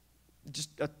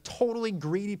totally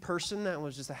greedy person that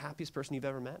was just the happiest person you've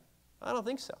ever met? I don't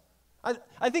think so.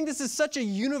 I think this is such a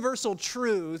universal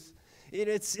truth.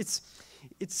 It's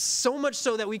so much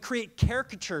so that we create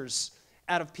caricatures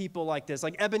out of people like this,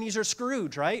 like Ebenezer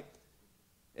Scrooge, right?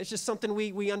 It's just something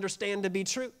we understand to be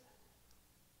true.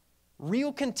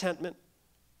 Real contentment,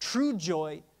 true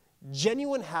joy,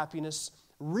 genuine happiness,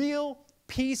 real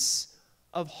peace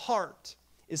of heart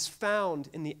is found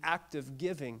in the act of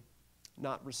giving,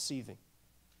 not receiving.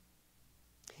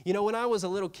 You know, when I was a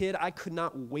little kid, I could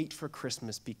not wait for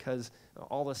Christmas because of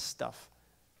all the stuff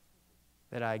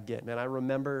that I get. Man, I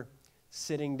remember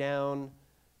sitting down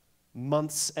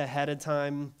months ahead of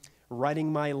time,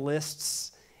 writing my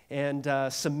lists and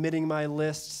submitting my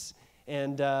lists.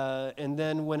 And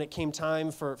then when it came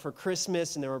time for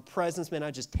Christmas and there were presents, man,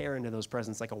 I'd just tear into those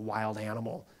presents like a wild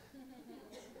animal.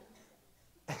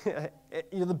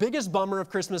 You know, the biggest bummer of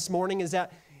Christmas morning is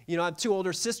that, you know, I have two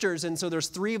older sisters, and so there's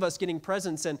three of us getting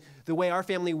presents, and the way our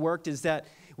family worked is that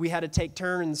we had to take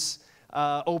turns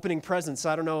opening presents.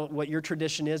 I don't know what your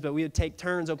tradition is, but we would take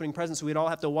turns opening presents, so we'd all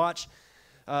have to watch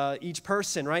each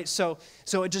person, right? So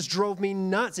it just drove me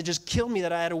nuts. It just killed me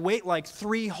that I had to wait like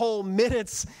 3 whole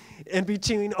minutes in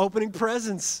between opening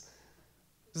presents.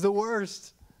 It was the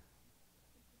worst.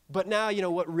 But now, you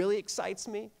know, what really excites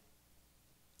me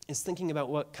is thinking about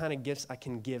what kind of gifts I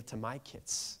can give to my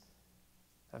kids.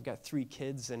 I've got 3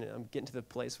 kids, and I'm getting to the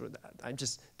place where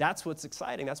that's what's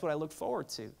exciting. That's what I look forward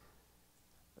to.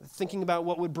 Thinking about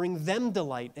what would bring them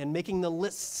delight and making the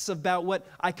lists about what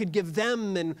I could give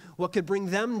them and what could bring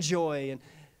them joy. And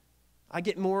I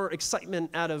get more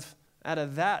excitement out of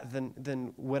that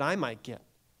than what I might get.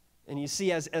 And you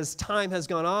see, as time has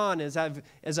gone on, as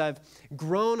I've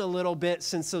grown a little bit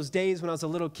since those days when I was a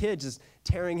little kid, just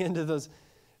tearing into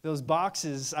those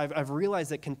boxes, I've realized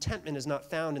that contentment is not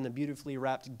found in the beautifully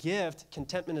wrapped gift.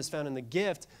 Contentment is found in the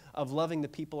gift of loving the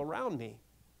people around me.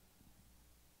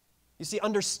 You see,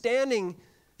 understanding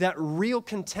that real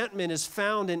contentment is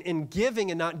found in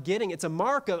giving and not getting, it's a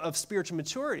mark of spiritual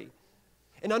maturity.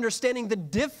 And understanding the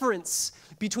difference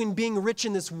between being rich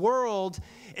in this world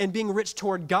and being rich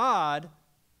toward God,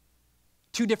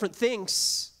 2 different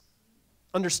things.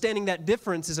 Understanding that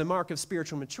difference is a mark of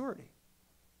spiritual maturity.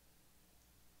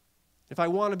 If I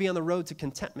want to be on the road to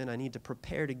contentment, I need to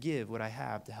prepare to give what I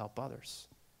have to help others.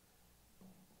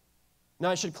 Now,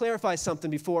 I should clarify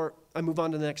something before I move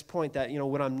on to the next point, that, you know,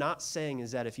 what I'm not saying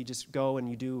is that if you just go and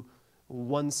you do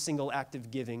one single act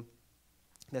of giving,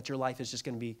 that your life is just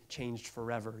going to be changed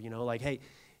forever. You know, like, hey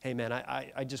man,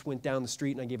 I just went down the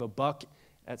street and I gave $1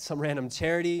 at some random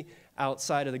charity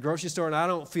outside of the grocery store, and I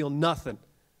don't feel nothing.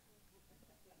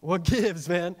 What gives,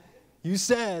 man? You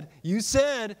said,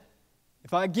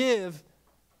 if I give,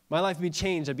 my life would be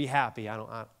changed. I'd be happy.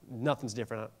 Nothing's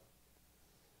different.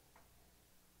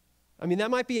 I mean,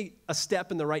 that might be a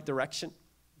step in the right direction,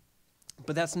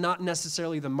 but that's not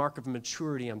necessarily the mark of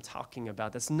maturity I'm talking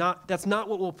about. That's not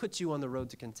what will put you on the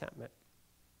road to contentment.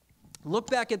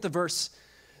 Look back at the verse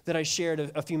that I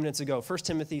shared a few minutes ago, 1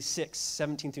 Timothy 6,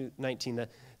 17 through 19,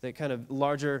 the kind of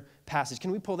larger passage. Can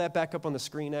we pull that back up on the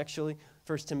screen, actually?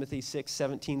 1 Timothy 6,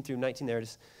 17 through 19, there it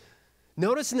is.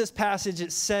 Notice in this passage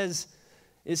it says,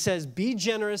 be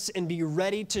generous and be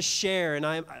ready to share. And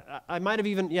I might have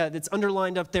even, it's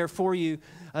underlined up there for you.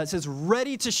 It says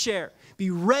ready to share.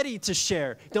 Be ready to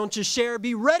share. Don't just share,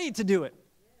 be ready to do it.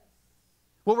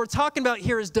 What we're talking about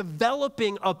here is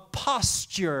developing a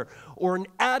posture or an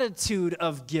attitude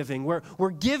of giving, where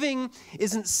giving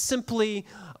isn't simply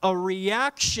a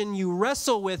reaction you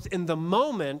wrestle with in the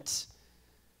moment,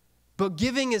 but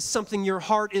giving is something your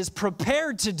heart is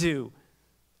prepared to do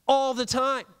all the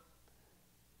time.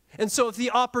 And so if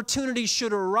the opportunity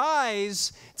should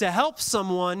arise to help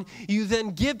someone, you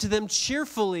then give to them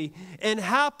cheerfully and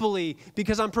happily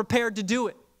because I'm prepared to do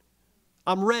it.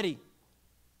 I'm ready.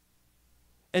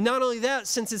 And not only that,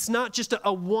 since it's not just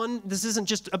this isn't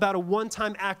just about a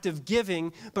one-time act of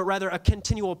giving, but rather a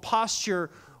continual posture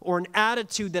or an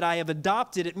attitude that I have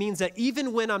adopted, it means that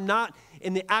even when I'm not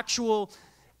in the actual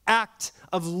act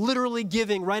of literally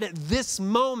giving right at this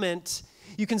moment,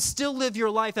 you can still live your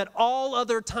life at all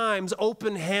other times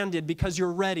open-handed because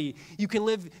you're ready. You can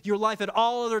live your life at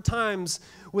all other times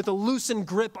with a loosened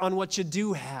grip on what you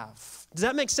do have. Does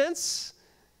that make sense?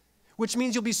 which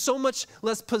means you'll be so much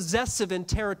less possessive and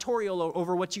territorial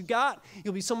over what you got.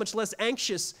 You'll be so much less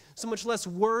anxious, so much less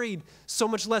worried, so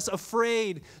much less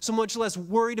afraid, so much less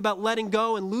worried about letting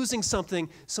go and losing something,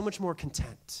 so much more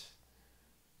content.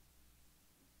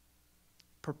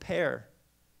 Prepare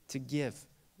to give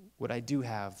what I do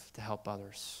have to help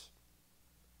others.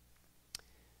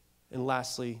 And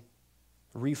lastly,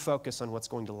 refocus on what's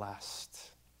going to last.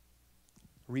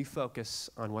 Refocus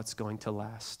on what's going to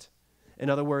last. In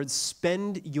other words,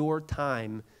 spend your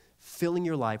time filling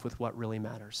your life with what really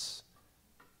matters.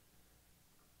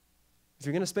 If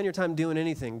you're going to spend your time doing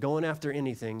anything, going after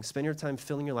anything, spend your time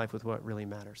filling your life with what really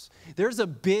matters. There's a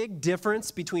big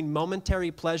difference between momentary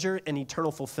pleasure and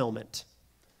eternal fulfillment.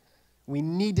 We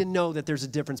need to know that there's a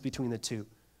difference between the two.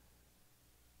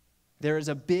 There is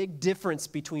a big difference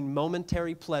between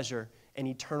momentary pleasure and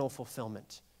eternal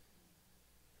fulfillment.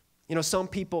 You know, some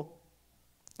people,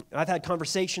 I've had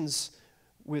conversations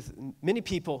with many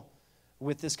people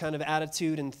with this kind of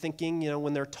attitude and thinking, you know,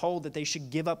 when they're told that they should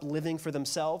give up living for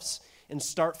themselves and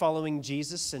start following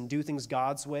Jesus and do things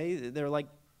God's way, they're like,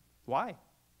 why?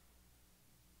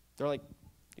 They're like,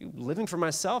 living for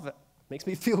myself, it makes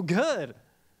me feel good.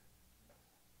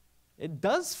 It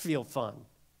does feel fun.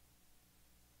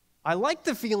 I like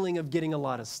the feeling of getting a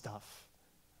lot of stuff.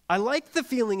 I like the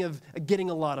feeling of getting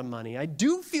a lot of money. I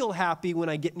do feel happy when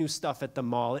I get new stuff at the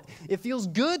mall. It feels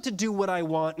good to do what I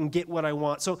want and get what I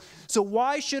want. So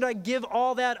why should I give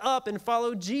all that up and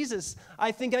follow Jesus?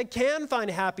 I think I can find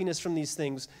happiness from these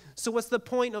things. So what's the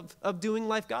point of doing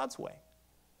life God's way?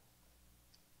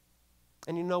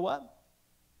 And you know what?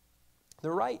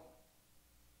 They're right.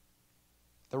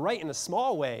 They're right in a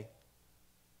small way,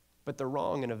 but they're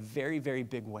wrong in a very, very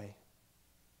big way.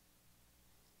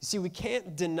 You see, we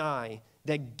can't deny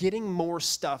that getting more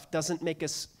stuff doesn't make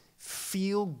us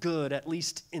feel good, at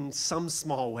least in some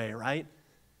small way, right?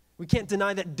 We can't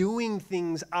deny that doing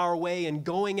things our way and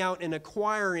going out and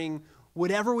acquiring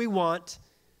whatever we want,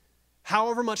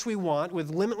 however much we want, with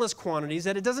limitless quantities,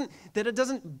 that it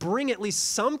doesn't bring at least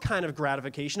some kind of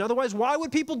gratification. Otherwise, why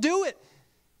would people do it?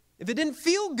 If it didn't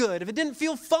feel good, if it didn't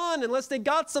feel fun, unless they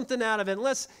got something out of it,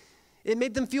 unless it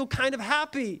made them feel kind of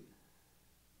happy.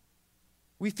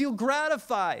 We feel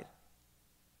gratified,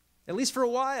 at least for a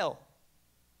while.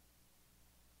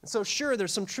 And so sure,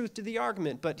 there's some truth to the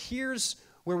argument, but here's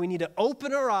where we need to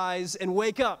open our eyes and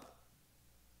wake up.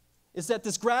 Is that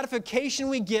this gratification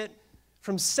we get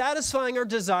from satisfying our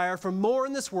desire for more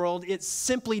in this world, it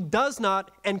simply does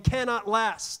not and cannot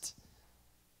last.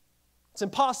 It's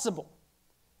impossible.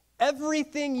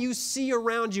 Everything you see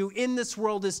around you in this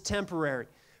world is temporary.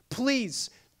 Please,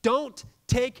 don't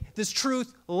take this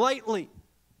truth lightly.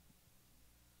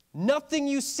 Nothing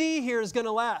you see here is going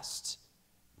to last.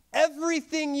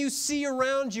 Everything you see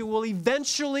around you will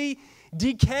eventually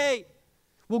decay,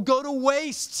 will go to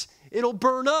waste. It'll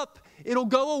burn up. It'll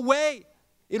go away.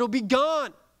 It'll be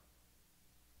gone.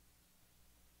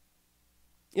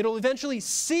 It'll eventually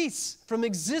cease from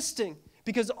existing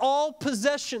because all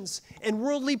possessions and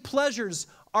worldly pleasures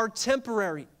are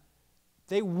temporary.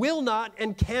 They will not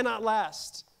and cannot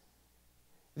last.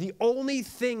 The only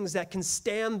things that can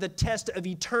stand the test of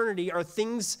eternity are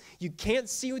things you can't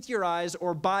see with your eyes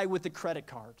or buy with a credit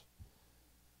card.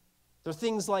 They're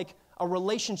things like a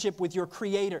relationship with your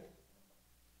Creator,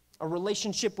 a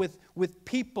relationship with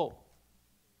people,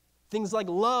 things like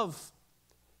love,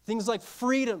 things like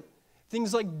freedom,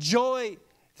 things like joy,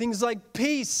 things like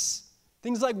peace,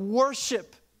 things like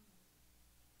worship,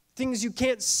 things you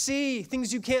can't see,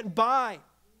 things you can't buy.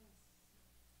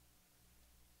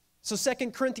 So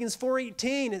 2 Corinthians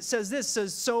 4:18, it says this,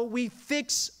 so we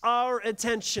fix our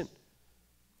attention,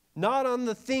 not on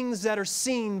the things that are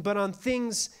seen, but on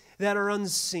things that are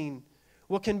unseen.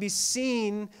 What can be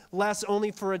seen lasts only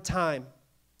for a time,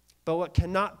 but what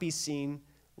cannot be seen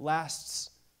lasts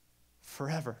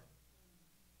forever.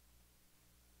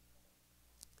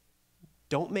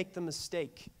 Don't make the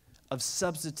mistake of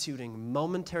substituting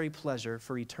momentary pleasure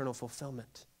for eternal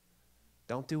fulfillment.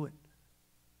 Don't do it.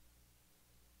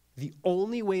 The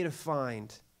only way to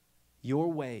find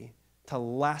your way to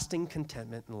lasting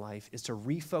contentment in life is to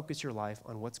refocus your life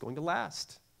on what's going to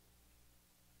last.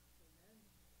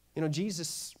 You know,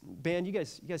 Jesus, band, you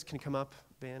guys can come up,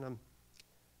 band. I'm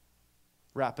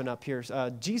wrapping up here.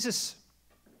 Jesus,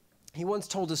 he once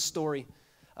told a story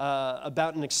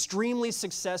about an extremely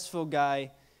successful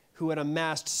guy who had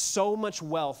amassed so much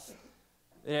wealth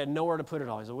that he had nowhere to put it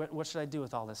all. He said, what should I do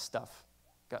with all this stuff?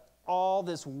 Got all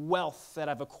this wealth that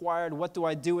I've acquired. What do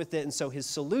I do with it? And so his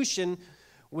solution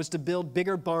was to build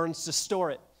bigger barns to store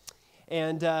it.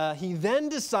 And he then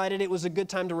decided it was a good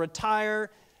time to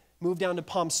retire, move down to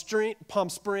Palm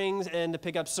Springs and to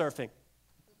pick up surfing.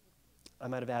 I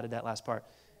might have added that last part.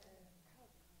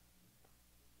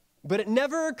 But it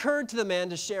never occurred to the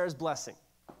man to share his blessing.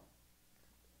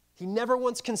 He never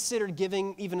once considered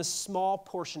giving even a small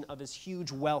portion of his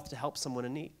huge wealth to help someone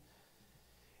in need.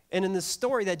 And in the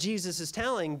story that Jesus is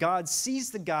telling, God sees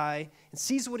the guy and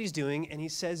sees what he's doing, and he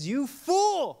says, "You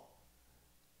fool!"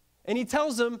 And he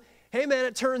tells him, "Hey man,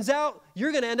 it turns out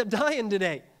you're going to end up dying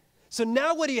today. So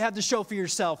now what do you have to show for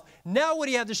yourself? Now what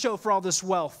do you have to show for all this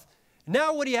wealth?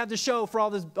 Now what do you have to show for all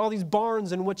these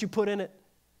barns and what you put in it?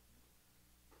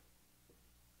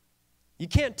 You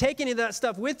can't take any of that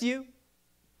stuff with you.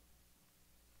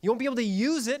 You won't be able to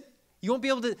use it. You won't be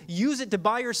able to use it to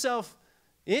buy yourself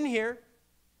in here."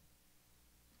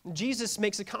 Jesus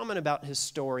makes a comment about his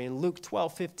story in Luke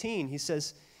 12:15. He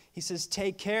says,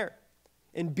 "Take care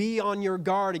and be on your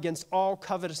guard against all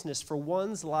covetousness, for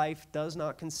one's life does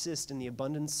not consist in the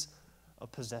abundance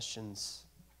of possessions."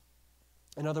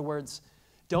 In other words,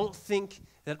 don't think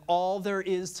that all there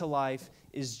is to life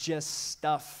is just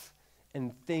stuff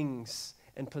and things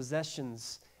and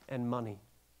possessions and money.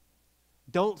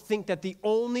 Don't think that the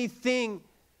only thing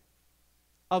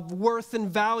of worth and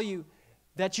value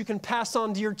that you can pass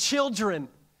on to your children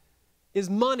is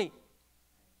money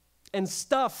and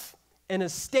stuff and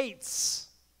estates.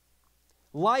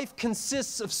 Life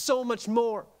consists of so much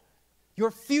more.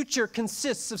 Your future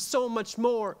consists of so much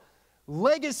more.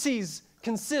 Legacies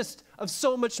consist of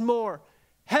so much more.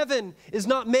 Heaven is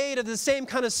not made of the same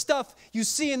kind of stuff you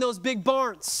see in those big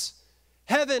barns.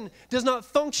 Heaven does not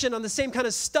function on the same kind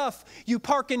of stuff you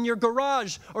park in your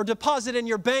garage or deposit in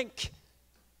your bank.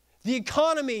 The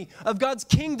economy of God's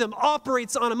kingdom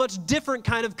operates on a much different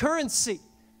kind of currency.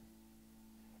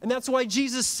 And that's why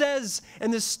Jesus says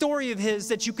in this story of his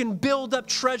that you can build up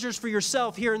treasures for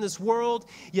yourself here in this world,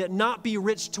 yet not be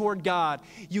rich toward God.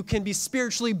 You can be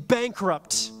spiritually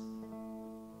bankrupt.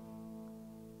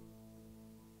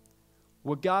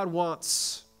 What God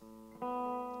wants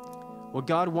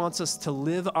us to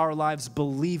live our lives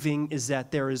believing is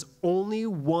that there is only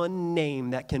one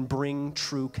name that can bring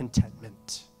true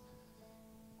contentment.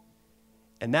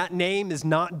 And that name is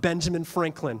not Benjamin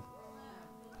Franklin.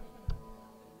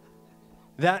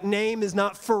 That name is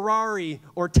not Ferrari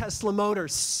or Tesla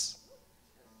Motors.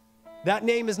 That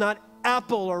name is not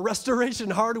Apple or Restoration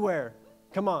Hardware.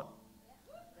 Come on.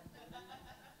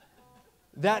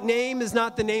 That name is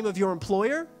not the name of your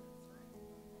employer.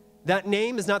 That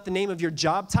name is not the name of your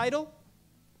job title.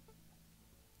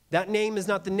 That name is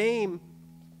not the name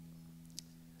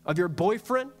of your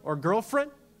boyfriend or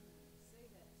girlfriend.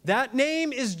 That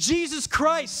name is Jesus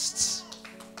Christ,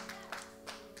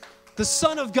 the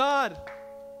Son of God,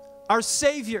 our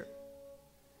Savior.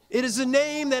 It is a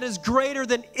name that is greater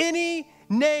than any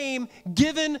name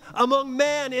given among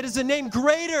man. It is a name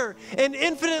greater and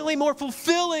infinitely more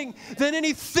fulfilling than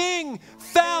anything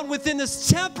found within this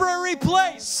temporary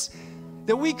place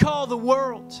that we call the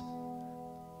world.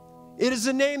 It is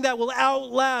a name that will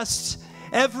outlast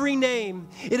every name.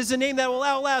 It is a name that will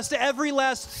outlast every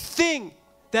last thing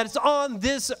that is on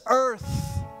this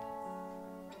earth.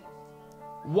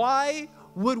 Why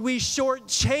would we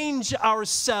shortchange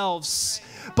ourselves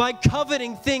by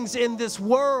coveting things in this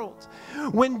world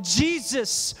when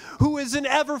Jesus, who is an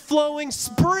ever-flowing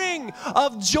spring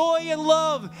of joy and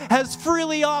love, has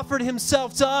freely offered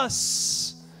himself to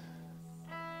us?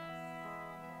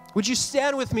 Would you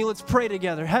stand with me? Let's pray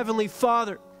together. Heavenly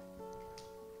Father,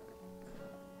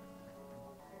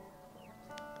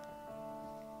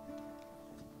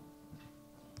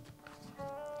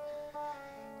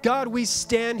 God, we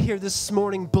stand here this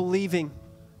morning believing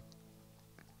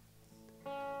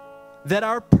that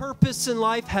our purpose in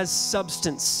life has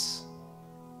substance,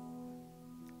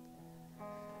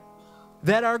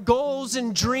 that our goals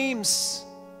and dreams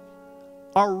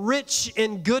are rich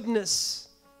in goodness,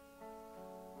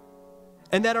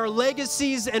 and that our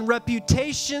legacies and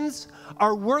reputations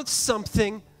are worth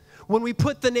something when we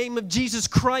put the name of Jesus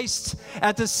Christ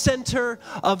at the center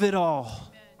of it all.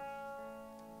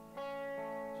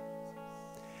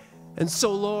 And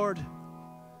so, Lord,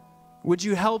 would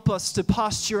you help us to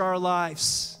posture our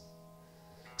lives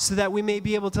so that we may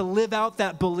be able to live out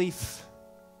that belief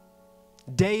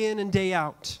day in and day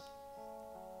out.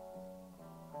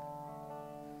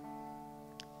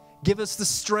 Give us the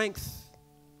strength.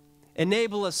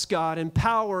 Enable us, God.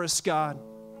 Empower us, God.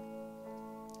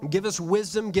 Give us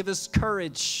wisdom. Give us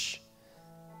courage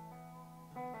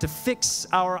to fix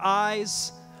our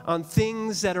eyes on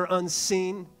things that are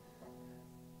unseen,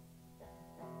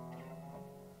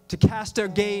 to cast our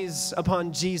gaze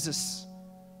upon Jesus,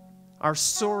 our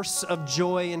source of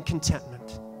joy and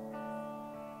contentment.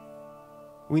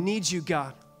 We need you,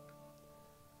 God.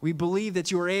 We believe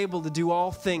that you are able to do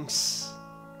all things.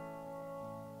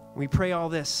 We pray all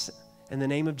this in the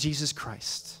name of Jesus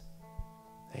Christ.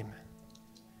 Amen.